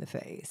laugh you in the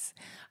face.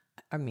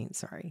 I mean,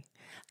 sorry.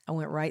 I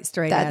went right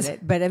straight at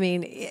it. But I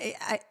mean,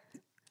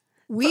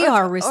 we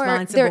are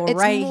responsible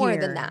right here. It's more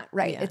than that,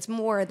 right? Yeah. It's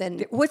more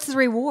than... What's the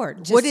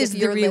reward? What is the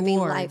reward? You're living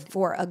life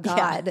for a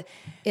God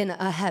in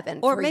a heaven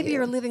or maybe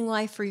you're living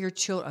life for your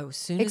children. Oh, as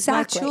soon as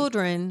my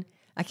children...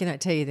 I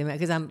cannot tell you them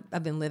because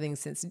I've been living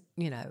since,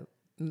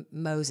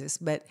 Moses.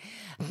 But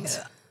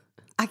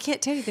I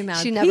can't tell you the amount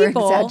She of never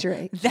people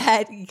exaggerates.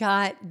 that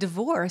got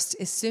divorced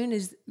as soon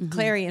as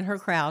Clary and her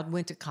crowd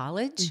went to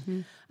college.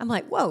 I'm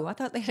like, whoa, I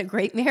thought they had a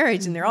great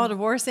marriage and they're all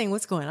divorcing.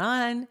 What's going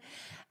on?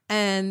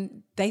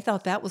 And they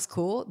thought that was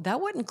cool. That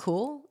wasn't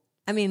cool.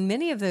 I mean,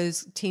 many of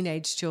those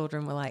teenage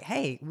children were like,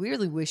 hey, we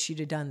really wish you'd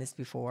have done this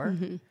before.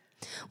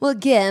 Well,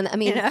 again, I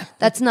mean,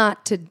 that's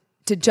not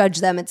to judge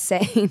them. It's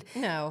saying,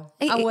 No,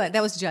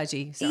 that was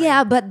judgy. Sorry.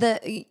 yeah, but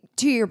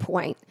to your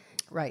point,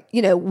 Right.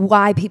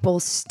 Why people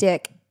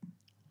stick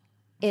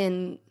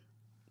into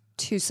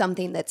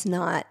something that's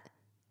not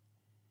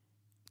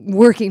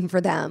working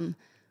for them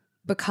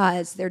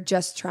because they're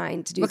just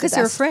trying to do Because the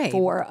they're best afraid.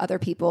 for other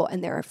people,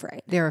 and they're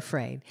afraid. They're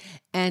afraid.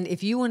 And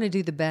if you want to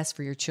do the best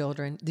for your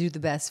children, do the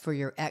best for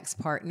your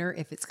ex-partner,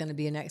 if it's going to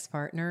be an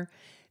ex-partner,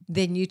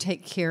 then you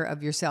take care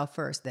of yourself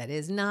first. That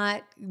is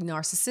not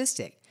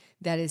narcissistic.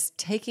 That is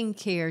taking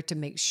care to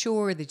make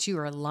sure that you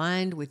are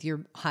aligned with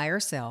your higher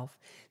self,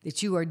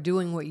 that you are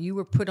doing what you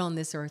were put on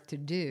this earth to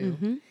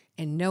do,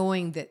 and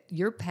knowing that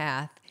your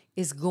path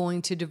is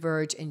going to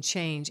diverge and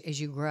change as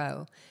you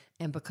grow.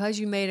 And because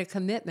you made a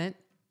commitment,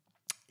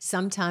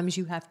 sometimes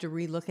you have to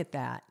relook at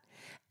that.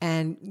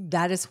 And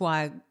that is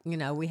why,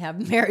 we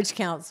have marriage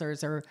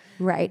counselors or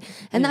Right.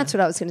 And that's what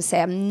I was going to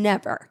say. I'm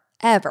never,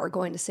 ever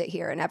going to sit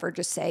here and ever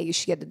just say you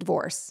should get a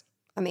divorce.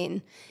 I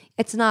mean,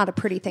 it's not a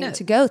pretty thing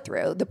to go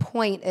through. The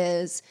point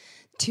is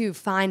to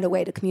find a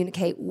way to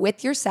communicate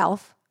with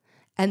yourself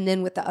and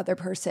then with the other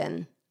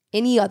person,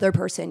 any other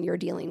person you're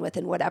dealing with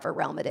in whatever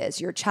realm it is,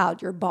 your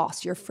child, your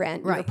boss, your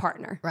friend, your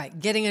partner. Right.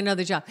 Getting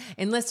another job.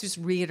 And let's just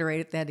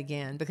reiterate that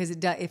again, because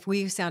if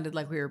we sounded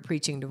like we were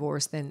preaching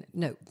divorce, then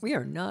no, we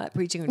are not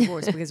preaching a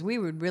divorce because we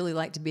would really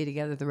like to be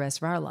together the rest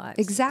of our lives.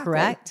 Exactly.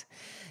 Correct?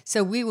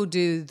 So we will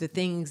do the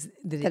things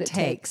that it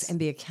takes and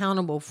be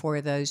accountable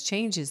for those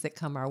changes that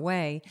come our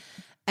way.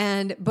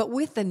 But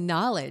with the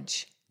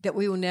knowledge that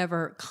we will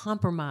never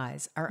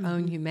compromise our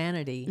own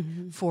humanity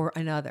for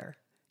another.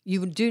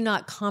 You do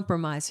not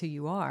compromise who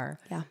you are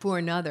for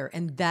another.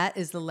 And that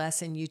is the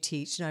lesson you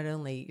teach not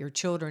only your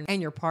children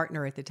and your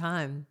partner at the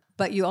time,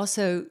 but you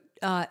also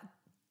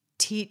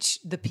teach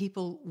the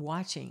people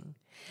watching.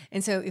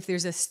 And so if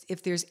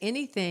there's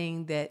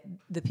anything that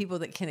the people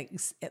that can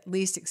at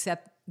least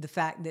accept the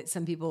fact that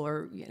some people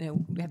are,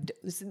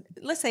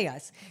 let's say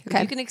us,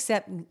 if you can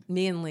accept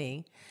me and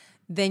Lee,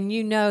 then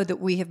you know that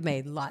we have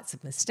made lots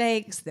of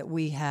mistakes, that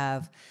we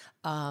have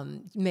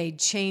made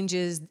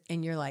changes,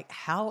 and you're like,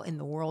 how in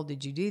the world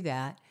did you do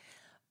that?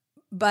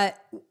 But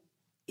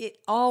it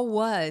all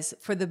was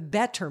for the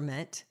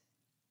betterment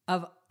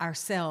of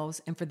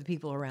ourselves and for the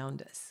people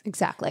around us.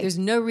 Exactly. There's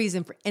no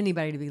reason for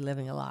anybody to be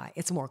living a lie.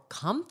 It's more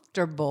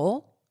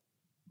comfortable,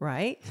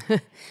 right?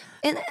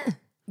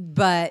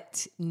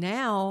 But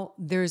now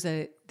there's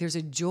a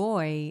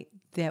joy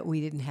that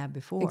we didn't have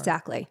before.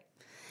 Exactly.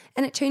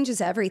 And it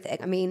changes everything.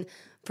 I mean,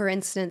 for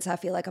instance, I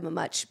feel like I'm a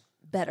much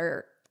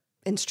better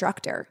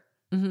instructor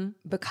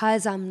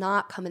because I'm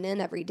not coming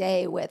in every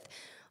day with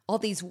all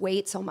these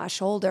weights on my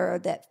shoulder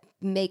that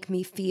make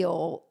me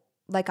feel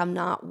like I'm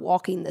not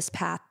walking this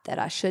path that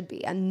I should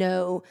be. I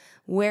know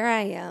where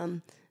I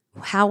am,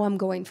 how I'm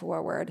going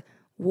forward,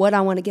 what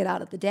I want to get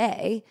out of the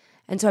day.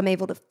 And so I'm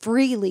able to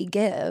freely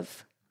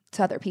give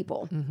to other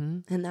people.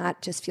 And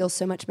that just feels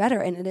so much better.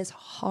 And it is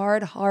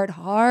hard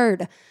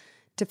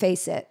to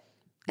face it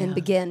and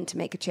begin to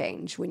make a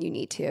change when you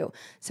need to.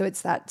 So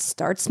it's that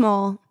start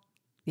small.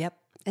 Yep.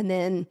 And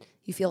then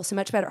you feel so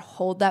much better.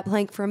 Hold that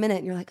plank for a minute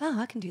and you're like, oh,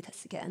 I can do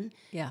this again.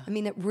 Yeah. I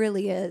mean, it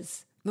really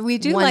is. But we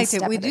do like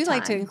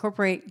to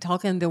incorporate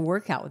talking the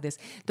workout with this.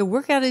 The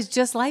workout is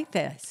just like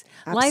this.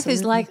 Absolutely. Life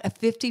is like a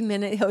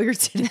 50-minute Hilliard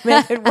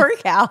 10-minute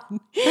workout.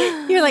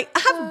 You're like,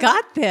 I've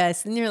got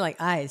this. And you're like,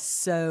 I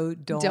so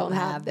don't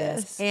have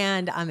this.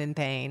 And I'm in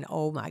pain.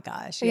 Oh my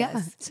gosh. Yes.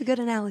 Yeah, it's a good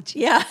analogy.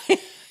 Yeah.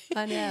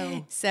 I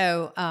know.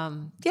 So,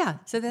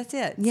 so that's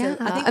it. Yeah.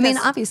 So I mean,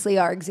 obviously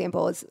our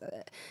example is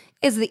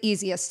the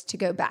easiest to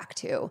go back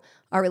to.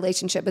 Our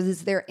relationship.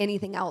 Is there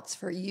anything else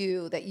for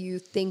you that you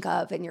think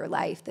of in your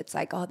life that's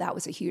like, oh, that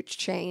was a huge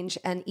change?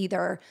 And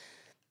either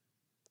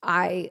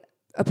I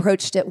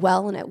approached it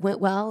well and it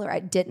went well, or I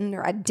didn't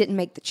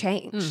make the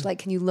change. Like,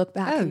 can you look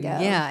back and go?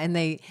 Yeah.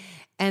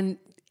 And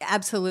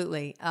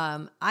absolutely.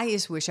 I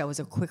just wish I was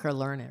a quicker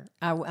learner.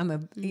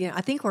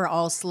 I think we're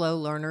all slow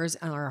learners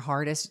on our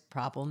hardest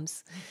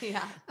problems.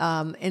 Yeah.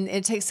 And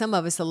it takes some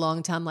of us a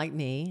long time, like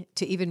me,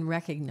 to even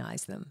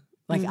recognize them.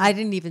 Like I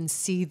didn't even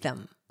see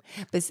them.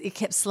 But it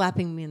kept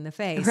slapping me in the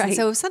face. Right. And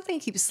so if something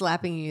keeps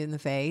slapping you in the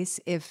face,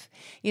 if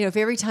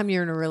every time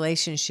you're in a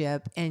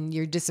relationship and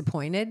you're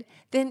disappointed,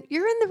 then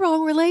you're in the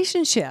wrong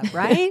relationship,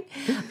 right?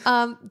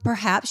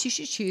 Perhaps you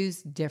should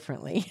choose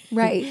differently.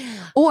 Right.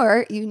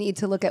 Or you need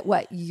to look at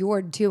what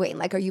you're doing.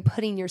 Like, are you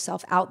putting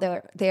yourself out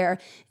there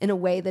in a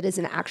way that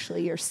isn't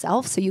actually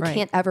yourself? So you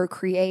can't ever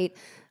create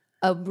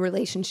a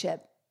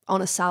relationship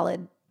on a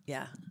solid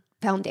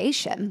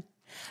foundation.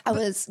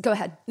 Go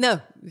ahead. No,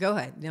 go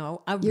ahead.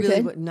 No, I You're really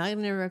good? would not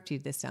interrupt you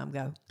this time.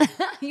 Go.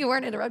 You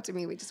weren't interrupting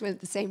me. We just went at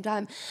the same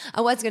time.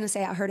 I was going to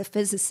say I heard a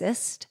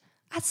physicist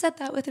I said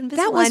that with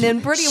That was Invisalign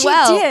and pretty she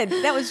well. did.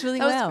 That was really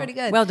That well. was pretty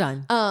good. Well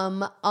done.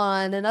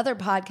 On another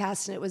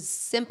podcast, and it was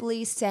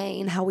simply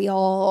saying how we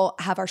all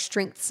have our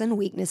strengths and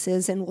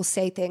weaknesses, and we'll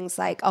say things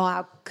like, "Oh,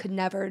 I could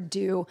never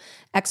do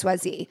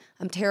XYZ.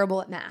 I'm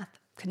terrible at math.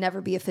 Could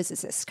never be a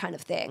physicist," kind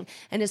of thing.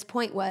 And his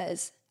point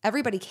was,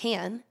 everybody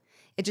can.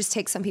 It just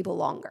takes some people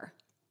longer.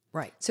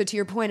 Right. So to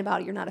your point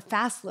about you're not a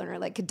fast learner,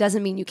 like it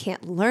doesn't mean you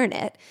can't learn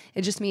it.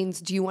 It just means,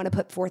 do you want to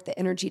put forth the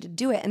energy to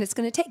do it? And it's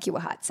going to take you a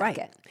hot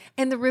second. Right.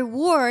 And the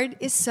reward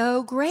is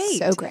so great.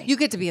 So great. You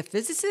get to be a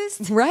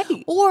physicist.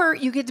 Right. Or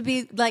you get to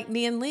be like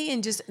me and Lee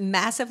and just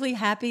massively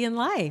happy in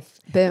life.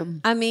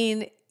 Boom. I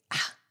mean,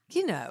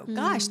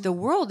 gosh, the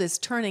world is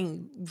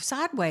turning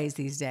sideways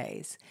these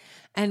days.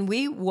 And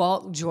we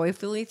walk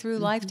joyfully through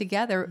life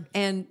together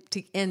and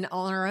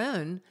on our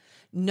own,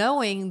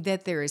 knowing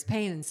that there is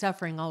pain and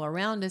suffering all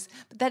around us.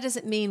 But that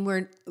doesn't mean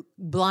we're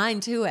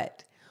blind to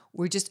it.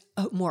 We're just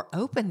more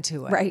open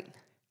to it. Right.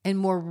 And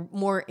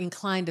more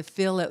inclined to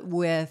feel it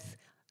with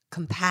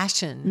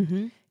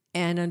compassion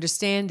and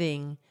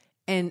understanding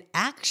and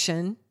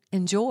action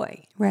and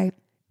joy. Right.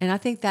 And I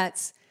think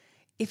that's,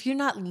 if you're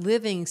not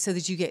living so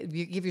that you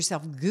give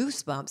yourself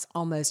goosebumps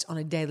almost on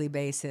a daily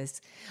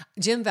basis.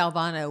 Jim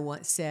Valvano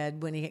once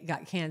said when he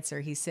got cancer,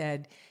 he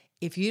said,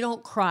 if you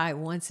don't cry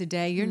once a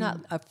day, you're not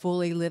a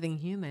fully living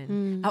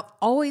human. I've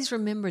always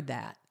remembered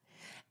that.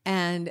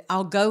 And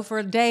I'll go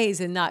for days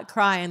and not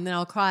cry, and then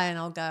I'll cry and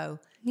I'll go,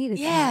 Needed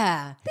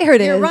yeah. There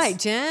it You're is. right,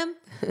 Jim.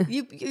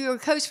 You're a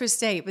coach for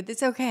state, but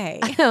it's okay.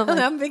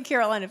 I'm a big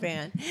Carolina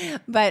fan.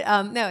 But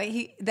no,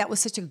 that was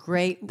such a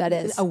great, That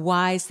is. a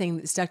wise thing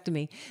that stuck to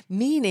me.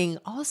 Meaning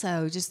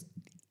also just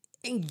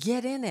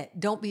get in it.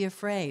 Don't be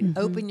afraid.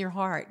 Open your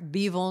heart.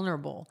 Be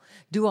vulnerable.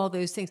 Do all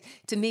those things.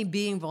 To me,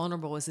 being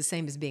vulnerable is the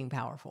same as being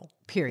powerful,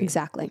 period.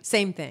 Exactly.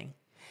 Same thing.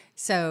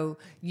 So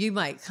you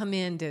might come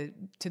in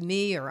to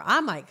me, or I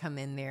might come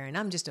in there and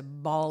I'm just a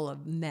ball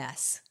of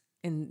mess.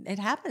 And it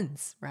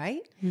happens,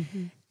 right?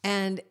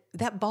 And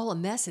that ball of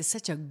mess is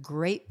such a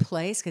great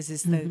place because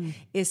it's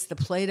the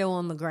Play-Doh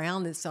on the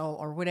ground. It's all,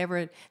 or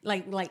whatever,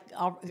 like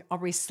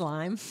Aubrey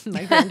slime,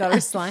 my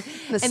granddaughter's slime.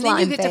 The and then slime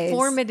you get phase. to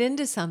form it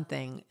into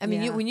something. I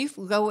mean, Yeah. when you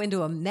go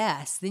into a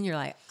mess, then you're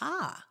like,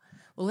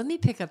 well, let me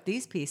pick up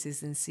these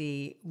pieces and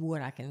see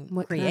what I can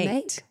What can I create.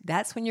 make?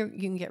 That's when you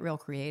can get real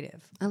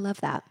creative. I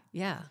love that.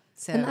 Yeah.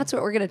 So And that's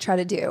what we're going to try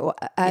to do.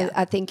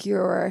 I think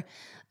you're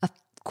a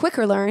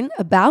quicker learn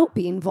about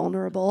being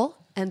vulnerable.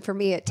 And for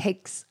me, it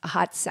takes a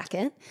hot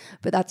second,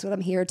 but that's what I'm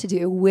here to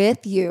do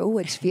with you,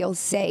 which feels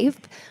safe.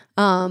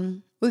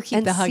 we'll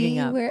keep the hugging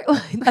up.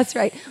 That's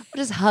right. We'll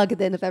just hug at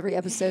the end of every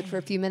episode for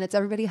a few minutes.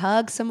 Everybody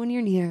hug someone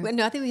you're near. But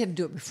no, I think we have to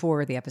do it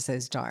before the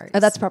episode starts. Oh,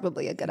 that's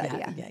probably a good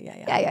idea.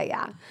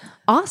 Yeah.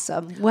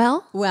 Awesome.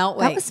 Well, Well,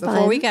 that wait, was before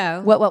fun. we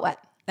go. What?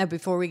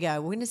 Before we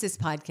go, when is this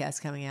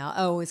podcast coming out?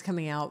 Oh, it's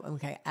coming out,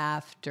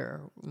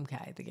 after,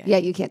 the game. Yeah,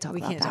 you can't talk We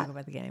about can't that. talk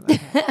about the game.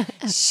 Okay.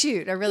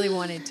 Shoot, I really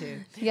wanted to.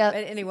 Yep.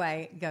 But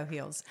anyway, go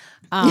Heels.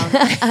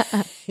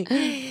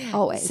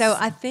 Always. So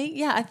I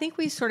think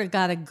we sort of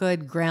got a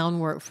good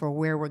groundwork for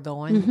where we're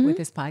going with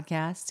this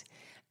podcast.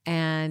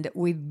 And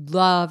we'd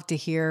love to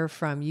hear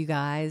from you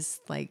guys.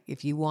 Like,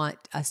 if you want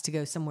us to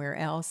go somewhere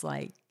else,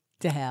 like,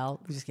 to hell.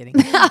 I'm just kidding.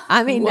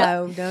 I mean,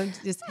 no, don't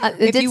just.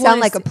 It did sound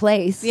like a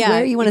place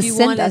where you want to if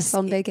send us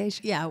on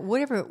vacation. Yeah,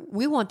 whatever.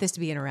 We want this to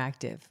be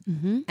interactive.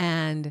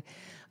 And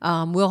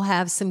we'll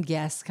have some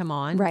guests come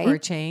on Right. for a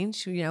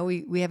change.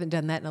 We haven't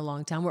done that in a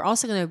long time. We're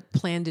also going to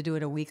plan to do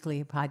it a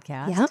weekly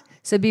podcast. Yep.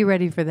 So be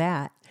ready for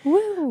that.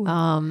 Woo.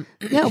 No,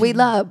 we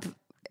love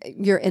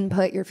your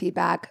input, your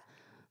feedback,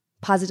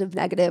 positive,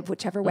 negative,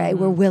 whichever way.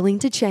 We're willing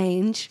to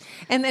change.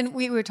 And then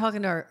we were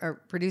talking to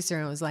our producer,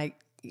 and it was like,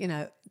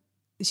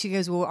 she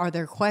goes, well, are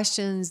there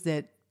questions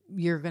that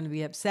you're going to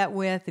be upset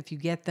with if you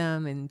get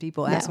them and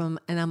people ask them?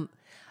 And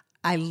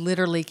I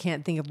literally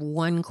can't think of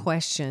one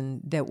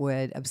question that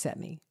would upset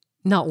me.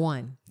 Not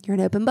one. You're an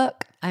open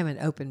book. I'm an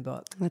open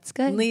book. That's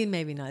good. Lee,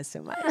 maybe not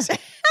so much. There's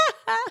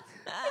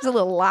a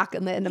little lock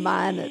in the end of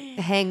mine that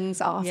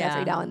hangs off Yeah.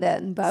 every now and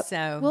then, but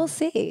So- we'll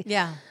see.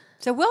 Yeah.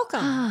 So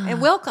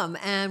welcome.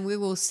 And we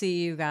will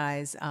see you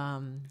guys,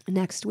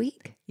 Next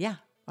week. on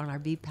our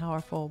Be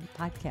Powerful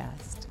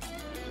podcast.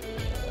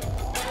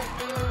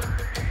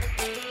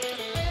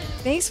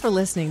 Thanks for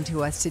listening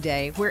to us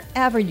today,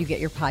 wherever you get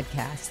your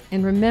podcasts.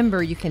 And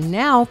remember, you can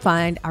now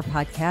find our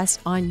podcast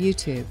on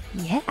YouTube.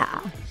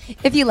 Yeah.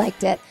 If you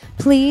liked it,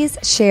 please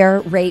share,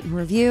 rate, and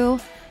review.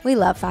 We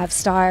love 5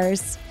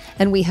 stars.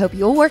 And we hope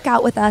you'll work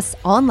out with us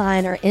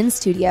online or in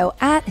studio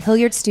at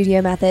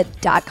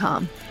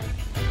HilliardStudioMethod.com.